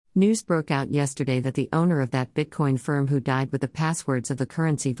News broke out yesterday that the owner of that Bitcoin firm who died with the passwords of the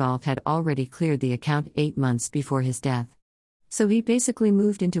currency vault had already cleared the account 8 months before his death. So he basically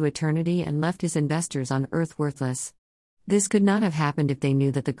moved into eternity and left his investors on Earth worthless. This could not have happened if they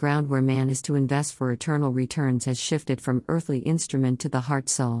knew that the ground where man is to invest for eternal returns has shifted from earthly instrument to the heart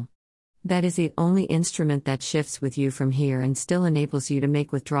soul. That is the only instrument that shifts with you from here and still enables you to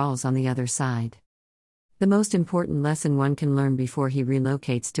make withdrawals on the other side. The most important lesson one can learn before he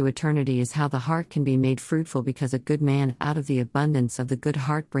relocates to eternity is how the heart can be made fruitful, because a good man out of the abundance of the good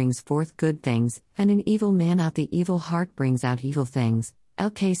heart brings forth good things, and an evil man out the evil heart brings out evil things.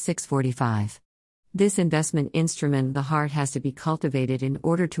 LK 6:45. This investment instrument, the heart, has to be cultivated in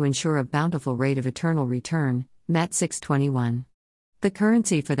order to ensure a bountiful rate of eternal return. Matt 6:21. The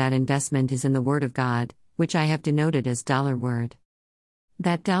currency for that investment is in the Word of God, which I have denoted as dollar word.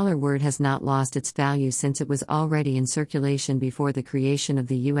 That dollar word has not lost its value since it was already in circulation before the creation of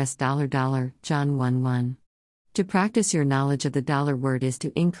the US dollar. John 1:1. To practice your knowledge of the dollar word is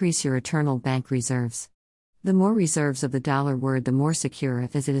to increase your eternal bank reserves. The more reserves of the dollar word, the more secure,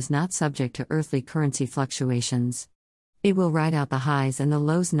 as it is not subject to earthly currency fluctuations. It will ride out the highs and the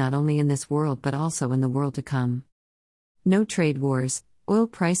lows not only in this world but also in the world to come. No trade wars, oil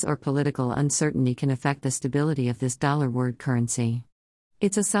price, or political uncertainty can affect the stability of this dollar word currency.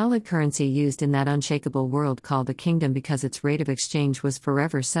 It's a solid currency used in that unshakable world called the kingdom, because its rate of exchange was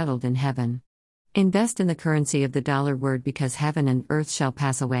forever settled in heaven. Invest in the currency of the dollar word, because heaven and earth shall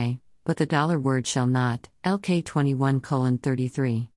pass away, but the dollar word shall not. LK 21:33.